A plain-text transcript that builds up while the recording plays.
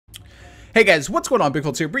Hey guys, what's going on?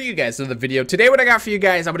 BigFoltz here, bring you guys another video. Today what I got for you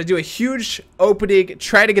guys, I'm going to do a huge opening,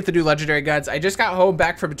 try to get the new legendary guns. I just got home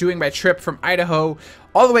back from doing my trip from Idaho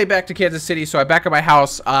all the way back to Kansas City, so I'm back at my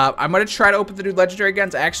house. I'm going to try to open the new legendary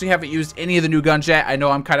guns. I actually haven't used any of the new guns yet. I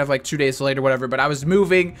know I'm kind of like 2 days late or whatever, but I was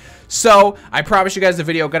moving, so I promise you guys the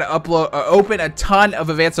video. Going to open a ton of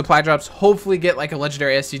advanced supply drops, hopefully get like a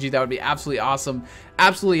legendary STG. That would be absolutely awesome.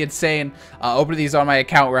 Absolutely insane. Opening these on my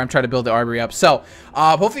account where I'm trying to build the armory up. So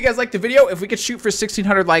hopefully you guys like the video. If we could shoot for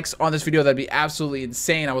 1,600 likes on this video, that'd be absolutely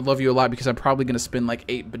insane. I would love you a lot because I'm probably going to spend like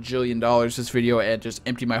 $8 bajillion this video and just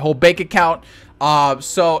empty my whole bank account.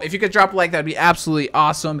 So if you could drop a like, that'd be absolutely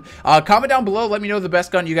awesome. Comment down below, let me know the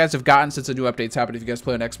best gun you guys have gotten since the new updates happened. If you guys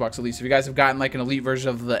play on Xbox, at least if you guys have gotten like an elite version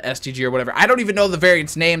of the STG or whatever. I don't even know the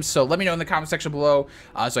variants names, so let me know in the comment section below,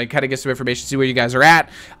 so I can kind of get some information, see where you guys are at.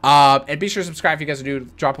 And be sure to subscribe if you guys are new,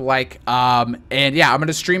 drop a like. And yeah, I'm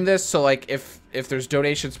gonna stream this, so like if there's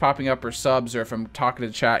donations popping up or subs, or if I'm talking to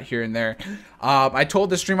the chat here and there, I told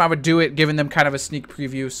the stream I would do it, giving them kind of a sneak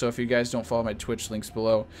preview. So if you guys don't follow my Twitch, links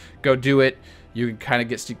below, go do it. You can kind of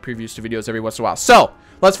get sneak previews to videos every once in a while. So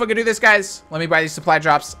let's fucking do this, guys. Let me buy these supply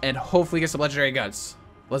drops and hopefully get some legendary guns.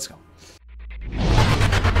 Let's go.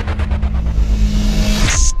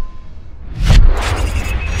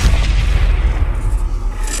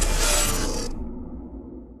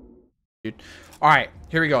 All right,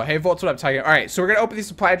 here we go. Hey, Volts, what I'm talking. All right, so we're gonna open these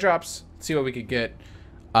supply drops, see what we can get.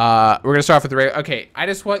 We're gonna start off with the regular. Okay, I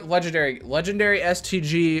just want legendary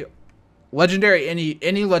STG, legendary,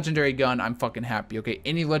 any legendary gun. I'm fucking happy. Okay,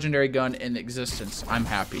 any legendary gun in existence, I'm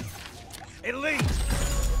happy. Elite.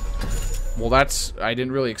 Well, that's, I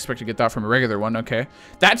didn't really expect to get that from a regular one. Okay,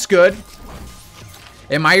 that's good.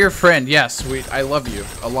 Am I your friend? Yes, I love you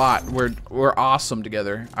a lot. We're awesome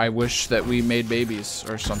together. I wish that we made babies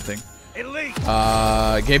or something. Elite.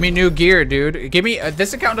 Give me new gear, dude. Give me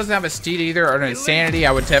this account doesn't have a steed either or an insanity.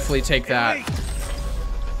 I would definitely take that. Elite.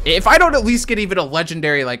 If I don't at least get even a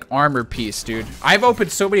legendary like armor piece, dude. I've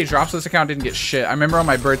opened so many drops on this account, didn't get shit. I remember on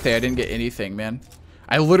my birthday I didn't get anything, man.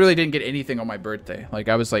 I literally didn't get anything on my birthday. Like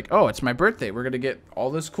I was like, oh, it's my birthday, we're gonna get all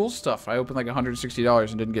this cool stuff. I opened like $160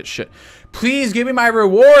 and didn't get shit. Please give me my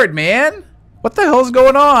reward, man. What the hell's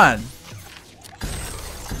going on?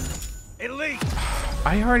 Elite.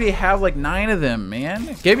 I already have like 9 of them,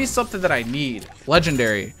 man. Give me something that I need.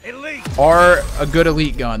 Legendary. Elite. Or a good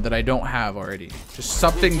elite gun that I don't have already. Just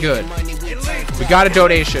something good. Elite. We got a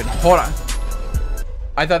donation. Hold on.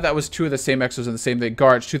 I thought that was 2 of the same exos in the same thing.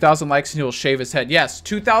 Garge, 2,000 likes and he will shave his head. Yes,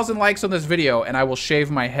 2,000 likes on this video and I will shave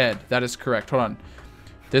my head. That is correct. Hold on.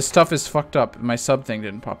 This stuff is fucked up. My sub thing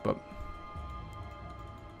didn't pop up.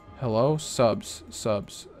 Hello? Subs.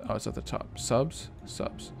 Oh, it's at the top. Subs.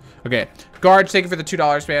 Okay. Garge, thank you for the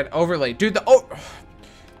 $2, man. Overlay. Dude,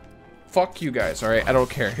 fuck you guys, alright? I don't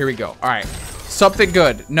care. Here we go. Alright. Something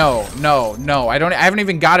good. No. I haven't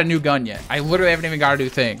even got a new gun yet. I literally haven't even got a new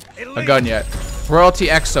thing. A gun yet. Royalty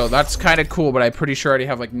Exo. That's kind of cool, but I'm pretty sure I already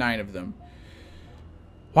have like 9 of them.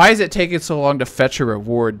 Why is it taking so long to fetch a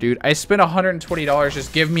reward, dude? I spent $120.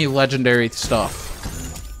 Just give me legendary stuff.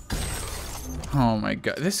 Oh my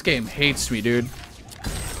god. This game hates me, dude.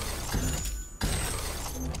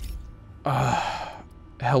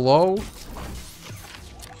 Hello?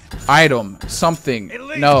 Item. Something.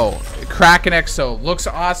 Elite. No. Kraken Exo. Looks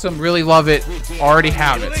awesome. Really love it. Already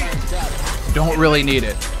have it. Don't really need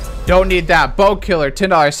it. Don't need that. Bone Killer.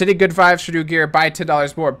 $10. City Good Vibes for new gear. Buy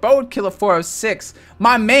 $10 more. Bone Killer 406.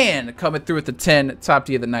 My man coming through with the 10. Top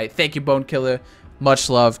D of the night. Thank you, Bone Killer. Much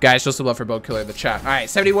love. Guys, show some love for Bone Killer in the chat. Alright,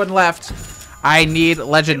 71 left. I need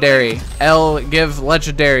legendary. Give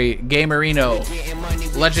legendary.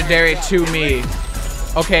 Gamerino. Legendary to me.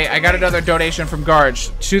 Okay, I got another donation from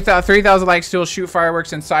Garge. 3,000 likes, still shoot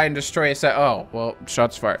fireworks inside and destroy a set. Oh, well,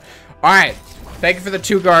 shots fired. Alright. Thank you for the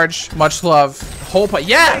 2, Garge. Much love. Hole puncher.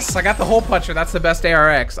 Yes! I got the hole puncher. That's the best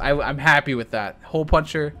ARX. I'm happy with that. Hole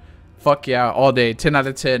puncher. Fuck yeah. All day. 10 out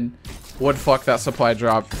of 10. Would fuck that supply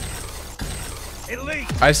drop.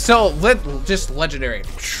 Elite. I still just legendary.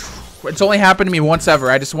 It's only happened to me once ever.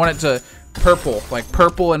 I just want it to purple. Like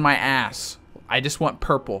purple in my ass. I just want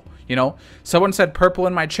purple. You know? Someone said purple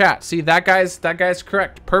in my chat. See, that guy's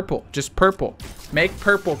correct. Purple. Just purple. Make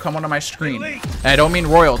purple come onto my screen. Elite. And I don't mean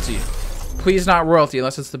royalty. Please not royalty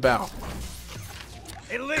unless it's the bow.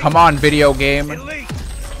 Elite. Come on, video game. Elite.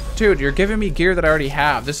 Dude, you're giving me gear that I already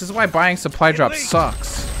have. This is why buying supply drops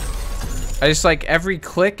sucks. I just like every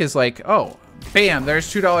click is like, oh, bam,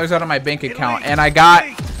 there's $2 out of my bank account. And I got...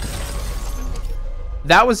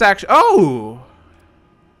 That was actually... Oh!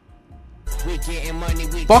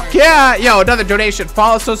 Fuck yeah! Yo, another donation.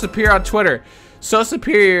 Follow So Superior on Twitter. So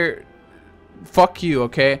Superior Fuck you,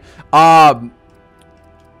 okay?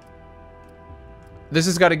 This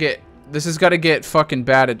has got to get fucking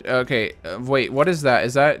bad. Okay, wait, what is that?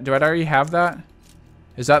 Is that, do I already have that?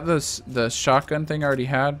 Is that the shotgun thing I already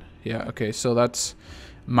had? Yeah, okay, so that's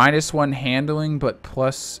 -1 handling, but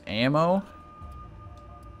plus ammo.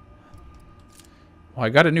 Well, I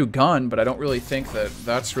got a new gun, but I don't really think that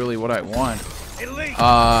that's really what I want. Elite.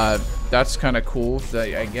 That's kind of cool,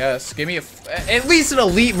 I guess. Give me at least an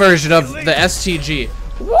elite version of the STG.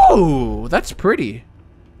 Whoa, that's pretty.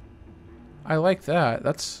 I like that.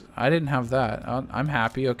 I didn't have that. I'm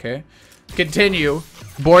happy. Okay. Continue.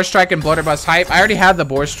 Boar strike and blunderbuss hype. I already had the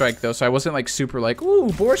boar strike though, so I wasn't like super like, ooh,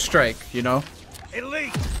 boar strike, you know.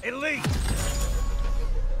 Elite. Elite.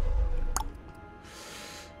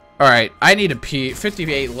 All right, I need a pee.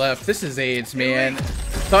 58 left. This is AIDS, man.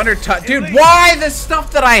 Thunder touch, dude. Why the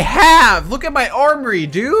stuff that I have? Look at my armory,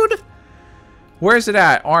 dude. Where's it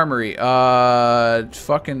at? Armory.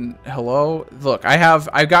 Fucking hello. Look,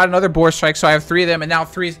 I got another boar strike, so I have 3 of them, and now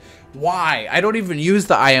 3's. Why? I don't even use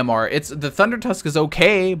the IMR. It's the Thunder Tusk is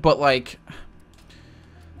okay, but like,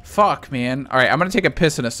 fuck, man. All right, I'm gonna take a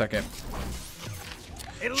piss in a second.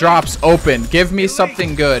 Drops open. Give me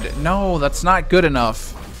something good. No, that's not good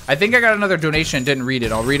enough. I think I got another donation. Didn't read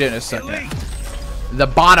it. I'll read it in a second. The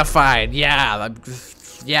Bonified. Yeah.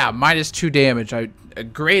 Yeah, -2 damage. A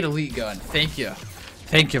great elite gun. Thank you.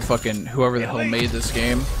 Thank you, fucking whoever the hell made this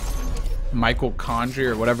game. Michael Condry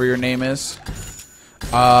or whatever your name is.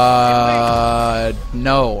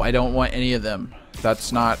 No, I don't want any of them.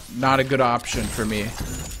 That's not a good option for me.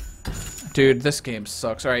 Dude, this game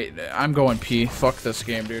sucks. All right, I'm going P. Fuck this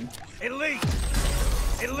game, dude. Elite.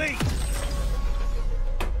 Elite.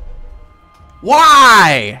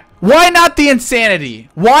 Why? Why not the insanity?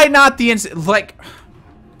 Why not the like?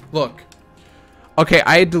 Look. Okay,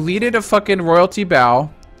 I deleted a fucking royalty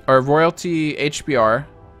bow or royalty HBR.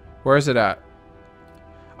 Where is it at?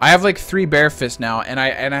 I have like 3 bare fists now, and I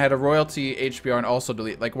had a royalty HBR and also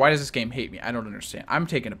delete. Like, why does this game hate me? I don't understand. I'm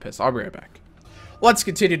taking a piss. I'll be right back. Let's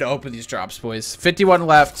continue to open these drops, boys. 51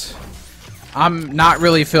 left. I'm not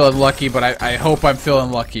really feeling lucky, but I hope I'm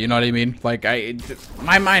feeling lucky. You know what I mean? Like,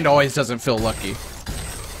 my mind always doesn't feel lucky.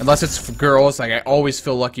 Unless it's for girls. Like, I always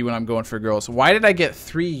feel lucky when I'm going for girls. Why did I get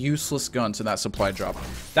 3 useless guns in that supply drop?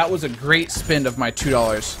 That was a great spend of my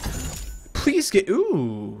 $2. Please get...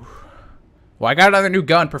 Ooh. Well, I got another new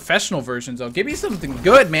gun. Professional versions, though. Give me something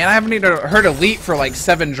good, man. I haven't even heard elite for, like,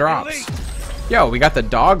 7 drops. Yo, we got the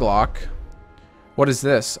dog lock. What is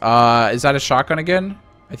this? Is that a shotgun again?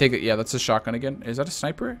 I think, yeah, that's a shotgun again. Is that a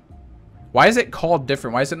sniper? Why is it called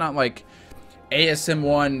different? Why is it not like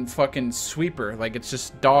ASM1 fucking sweeper? Like, it's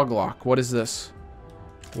just dog lock. What is this?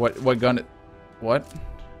 What gun? What?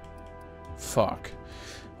 Fuck.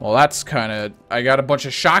 Well, that's kind of... I got a bunch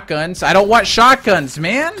of shotguns. I don't want shotguns,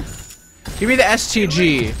 man. Give me the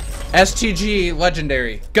STG. STG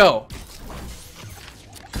legendary. Go.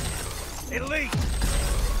 Elite.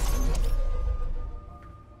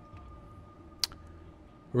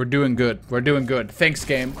 We're doing good. We're doing good. Thanks,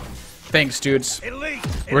 game. Thanks, dudes. Elite.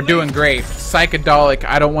 We're doing great. Psychedelic.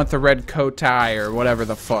 I don't want the red coat tie or whatever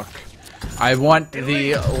the fuck. I want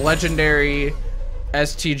the legendary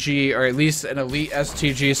STG, or at least an elite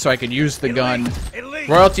STG, so I can use the gun.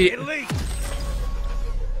 Royalty.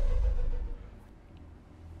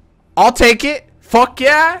 I'll take it. Fuck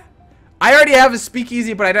yeah. I already have a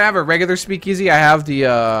speakeasy, but I don't have a regular speakeasy. I have the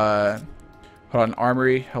hold on,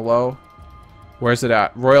 armory. Hello. Where's it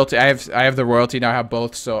at? Royalty. I have the royalty now. I have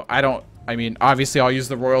both, so I mean, obviously I'll use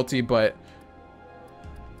the royalty, but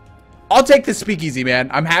I'll take the speakeasy, man.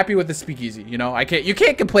 I'm happy with the speakeasy. You know, you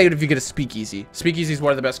can't complain if you get a speakeasy. Speakeasy is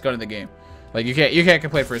one of the best guns in the game. Like, you can't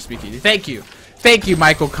complain for a speakeasy. Thank you,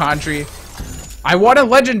 Michael Condry. I want a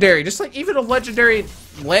legendary, just like even a legendary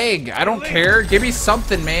leg. I don't care. Give me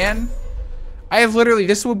something, man. I have literally,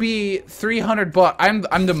 this will be 300 bucks.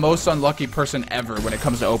 I'm the most unlucky person ever when it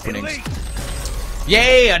comes to openings.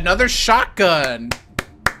 Yay, another shotgun.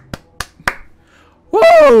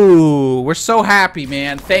 Whoa, we're so happy,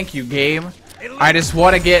 man. Thank you, game. I just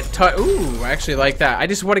want to get ooh, I actually like that. I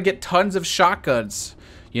just want to get tons of shotguns.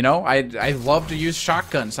 You know, I love to use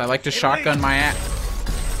shotguns. I like to shotgun my ass.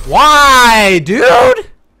 Why,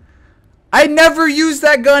 dude? I never used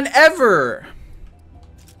that gun ever.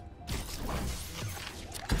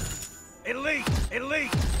 Elite.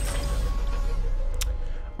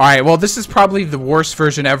 Alright, well, this is probably the worst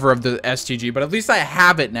version ever of the STG, but at least I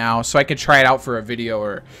have it now, so I could try it out for a video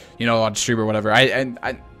or, you know, on stream or whatever.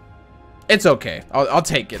 It's okay. I'll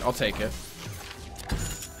take it. I'll take it.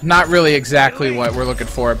 Not really exactly what we're looking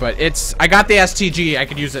for, but I got the STG. I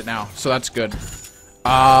could use it now, so that's good.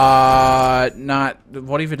 Not.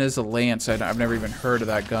 What even is a lance? I've never even heard of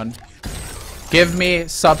that gun. Give me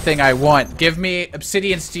something I want. Give me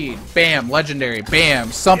Obsidian Steed. Bam. Legendary.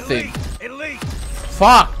 Bam. Something. Elite.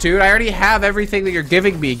 Fuck, dude. I already have everything that you're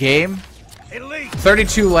giving me, game. Elite.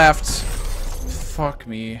 32 left. Fuck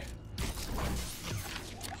me.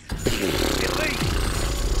 Elite.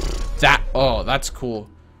 That. Oh, that's cool.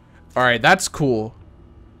 Alright, that's cool.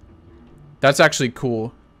 That's actually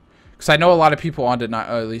cool. Because I know a lot of people on it, not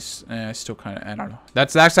at least. I still kind of. I don't know.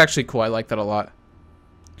 That's actually cool. I like that a lot.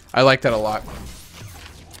 I like that a lot.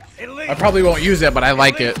 Elite. I probably won't use it, but I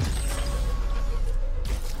like it.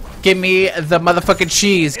 Give me the motherfucking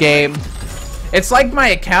cheese, game. It's like my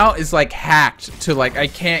account is like hacked to like I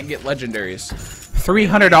can't get legendaries.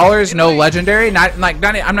 $300, no legendary. I'm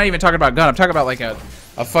not even talking about gun. I'm talking about like a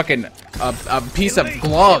fucking a piece of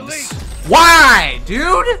gloves. Why,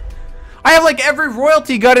 dude? I have like every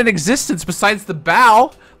royalty gun in existence besides the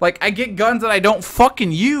bow. Like I get guns that I don't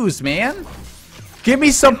fucking use, man. Give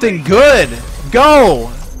me something good. Go.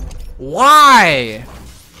 Why?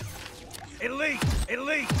 Elite.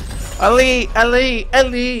 Elite. Elite, elite,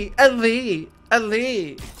 elite, elite,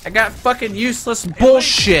 elite. I got fucking useless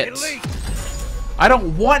bullshit. Elite. I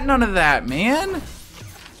don't want none of that, man.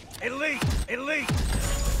 Elite. Elite.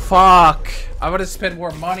 Fuck. I'm gonna spend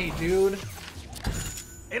more money, dude.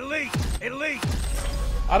 Elite. Elite.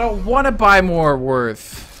 I don't want to buy more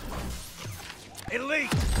worth. Elite.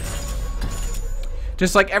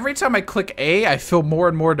 Just like every time I click A, I feel more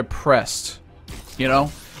and more depressed. You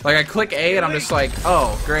know? Like I click A and I'm just like,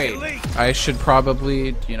 oh, great. I should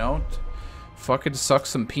probably, you know, fucking suck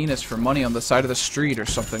some penis for money on the side of the street or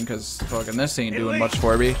something, because fucking this ain't doing much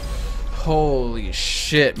for me. Holy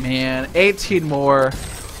shit, man. 18 more.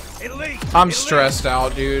 I'm stressed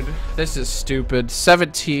out, dude. This is stupid.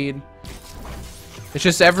 17. It's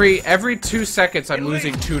just every 2 seconds I'm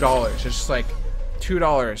losing $2. It's just like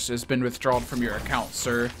 $2 has been withdrawn from your account,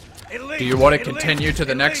 sir. Do you want to continue to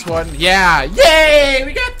the next one? Yeah. Yay!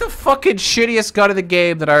 We got the fucking shittiest gun of the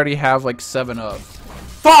game that I already have like 7 of.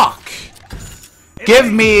 Fuck! Give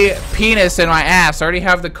me penis in my ass. I already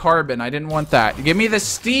have the carbon. I didn't want that. Give me the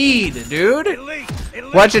steed, dude.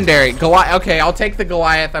 Legendary. Goliath. Okay, I'll take the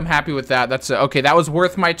Goliath. I'm happy with that. That's okay. That was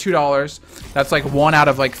worth my $2. That's like 1 out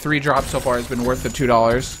of like 3 drops so far has been worth the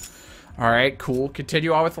 $2. All right, cool.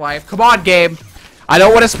 Continue on with life. Come on, game. I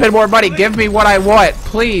don't want to spend more money. Give me what I want,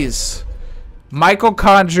 please. Michael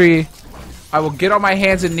Condrey. I will get on my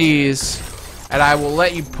hands and knees, and I will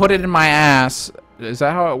let you put it in my ass. Is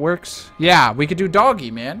that how it works? Yeah, we could do doggy,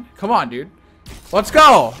 man. Come on, dude. Let's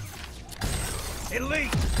go.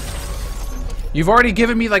 Elite. You've already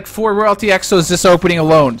given me like 4 royalty exos this opening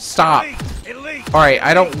alone. Stop. Alright,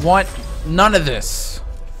 I don't want none of this.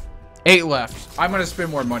 8 left. I'm gonna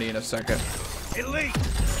spend more money in a second. Elite.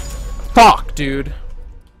 Fuck, dude.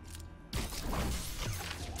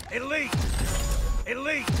 Elite.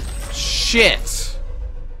 Elite. Shit.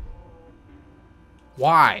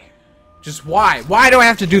 Why? Just why? Why do I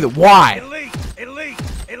have to do that? Why? Elite. Elite.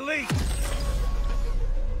 Elite.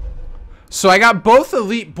 So I got both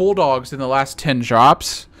elite bulldogs in the last 10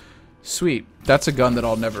 drops. Sweet. That's a gun that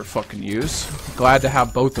I'll never fucking use. Glad to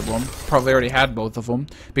have both of them. Probably already had both of them.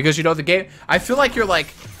 Because, you know, the game... I feel like you're,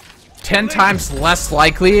 like, 10 times less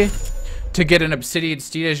likely to get an Obsidian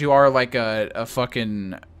Steed as you are, like, a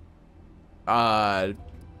fucking...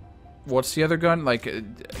 what's the other gun? Like,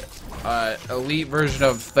 elite version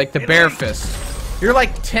of, like, the Bear Fist. You're,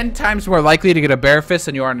 like, 10 times more likely to get a Bear Fist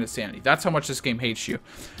than you are an Insanity. That's how much this game hates you.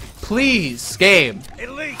 Please, game.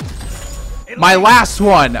 Elite. My last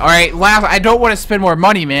one. All right, I don't want to spend more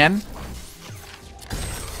money, man.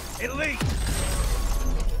 Elite.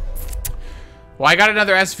 Well, I got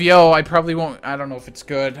another SVO. I probably won't. I don't know if it's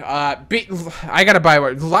good. I gotta buy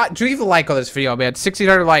one. Leave a like on this video, man.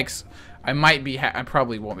 1,600 likes. I might be. I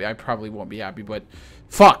probably won't be. I probably won't be happy, but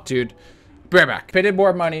fuck, dude. Be right back. Spending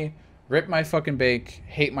more money. Rip my fucking bake.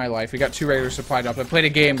 Hate my life. We got 2 regular supply drops. I played a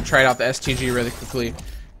game. Tried out the STG really quickly.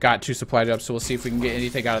 Got 2 supply drops, so we'll see if we can get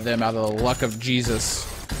anything out of them, out of the luck of Jesus.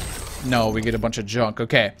 No, we get a bunch of junk.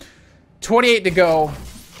 Okay. 28 to go.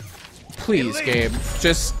 Please, game.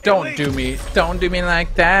 Just don't do me. Don't do me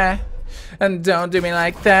like that. And don't do me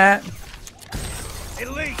like that.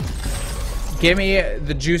 Elite. Give me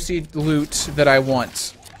the juicy loot that I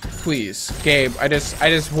want. Please. Gabe, I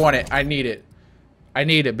just want it. I need it. I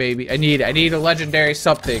need it, baby. I need it. I need a legendary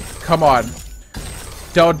something. Come on.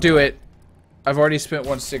 Don't do it. I've already spent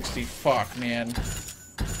 160. Fuck, man.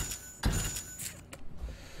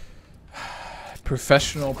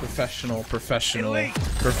 Professional, professional, professional,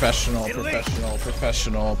 professional, professional,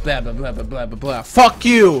 professional, blah, blah, blah, blah, blah, blah, blah. Fuck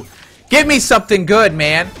you! Give me something good,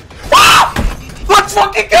 man. Ah! Let's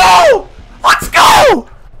fucking go! Let's go!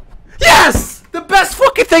 Yes! The best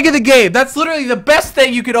fucking thing in the game. That's literally the best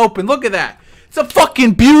thing you could open. Look at that. It's a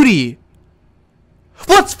fucking beauty.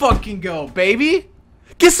 Let's fucking go, baby.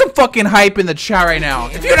 Get some fucking hype in the chat right now.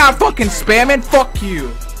 If you're not fucking spamming, fuck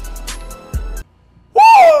you.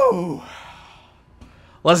 Woo!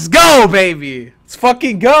 Let's go, baby. Let's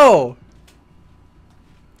fucking go.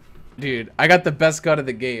 Dude, I got the best gun of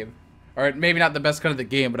the game. Or maybe not the best gun of the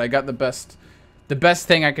game, but I got the best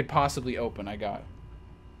thing I could possibly open. I got.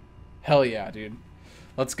 Hell yeah, dude.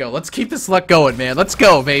 Let's go. Let's keep this luck going, man. Let's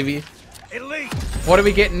go, baby. Elite. What are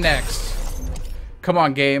we getting next? Come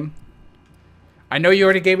on, game. I know you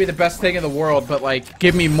already gave me the best thing in the world, but like,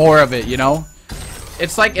 give me more of it, you know?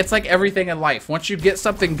 It's like everything in life. Once you get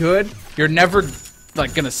something good, you're never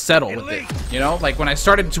like gonna settle with it, you know? Like when I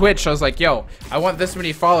started Twitch, I was like, yo, I want this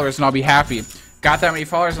many followers and I'll be happy. Got that many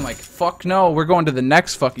followers, I'm like, fuck no, we're going to the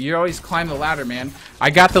next fuck. You always climb the ladder, man. I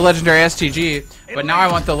got the legendary STG, but now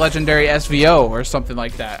I want the legendary SVO or something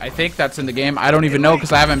like that. I think that's in the game. I don't even know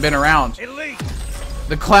because I haven't been around.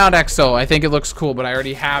 The Clown XO, I think it looks cool, but I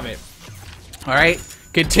already have it. Alright?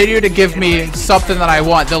 Continue to give me something that I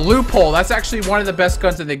want. The Loophole, that's actually one of the best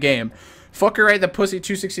guns in the game. Fucker right, the pussy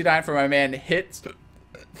 269 for my man Hits.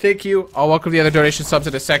 Thank you. I'll welcome the other donation subs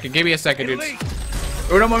in a second. Give me a second, dudes.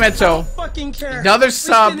 Uno momento. Another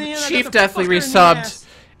sub. Chief definitely resubbed.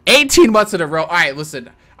 18 months in a row. Alright, listen.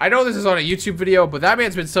 I know this is on a YouTube video, but that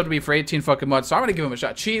man's been subbed to me for 18 fucking months, so I'm gonna give him a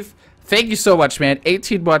shot. Chief, thank you so much, man.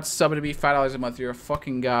 18 months, subbing to me, $5 a month. You're a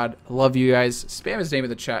fucking god. Love you guys. Spam his name in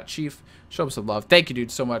the chat. Chief, show him some love. Thank you,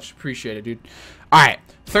 dude, so much. Appreciate it, dude. Alright,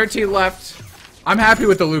 13 left. I'm happy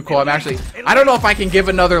with the loot call. I don't know if I can give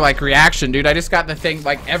another like reaction, dude. I just got the thing,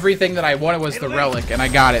 like everything that I wanted was the relic, and I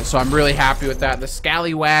got it, so I'm really happy with that. The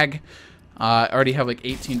Scallywag, I already have like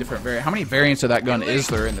 18 different variants. How many variants of that gun is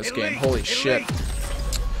there in this game? Holy shit.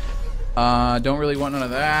 Don't really want none of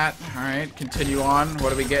that. All right, continue on.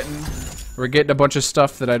 What are we getting? We're getting a bunch of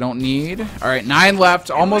stuff that I don't need. All right, 9 left,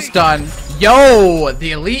 almost done. Yo,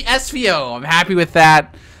 the Elite SVO. I'm happy with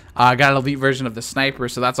that. I got an elite version of the sniper,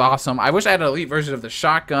 so that's awesome. I wish I had an elite version of the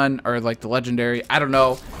shotgun or like the legendary. I don't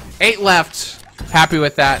know. 8 left. Happy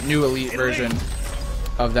with that new elite version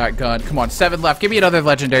of that gun. Come on, 7 left. Give me another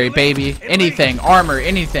legendary, baby. Anything, armor,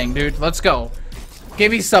 anything, dude. Let's go.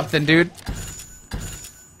 Give me something, dude.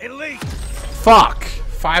 Fuck.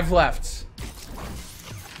 5 left.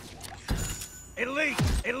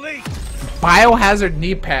 Biohazard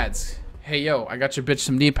knee pads. Hey, yo, I got your bitch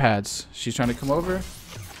some knee pads. She's trying to come over.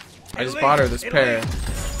 I just bought her this pair.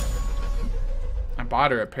 I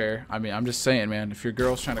bought her a pair. I mean, I'm just saying, man. If your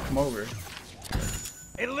girl's trying to come over,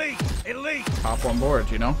 hop on board,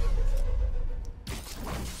 you know?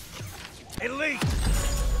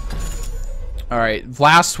 Alright,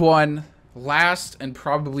 last one. Last and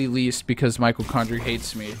probably least because Michael Condry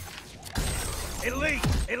hates me.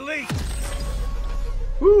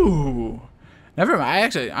 Ooh. Never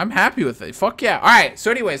mind. I'm happy with it. Fuck yeah. Alright, so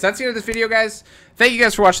anyways, that's the end of this video, guys. Thank you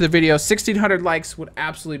guys for watching the video. 1,600 likes would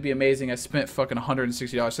absolutely be amazing. I spent fucking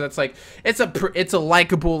 $160. So that's like, it's a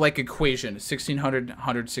likable like equation. 1,600,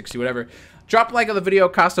 160, whatever. Drop a like on the video.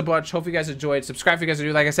 Cost a bunch. Hope you guys enjoyed. Subscribe if you guys are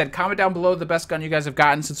new. Like I said, comment down below the best gun you guys have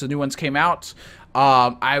gotten since the new ones came out.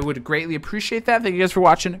 I would greatly appreciate that. Thank you guys for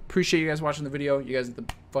watching. Appreciate you guys watching the video. You guys are the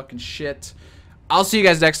fucking shit. I'll see you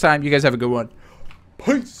guys next time. You guys have a good one.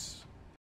 Peace.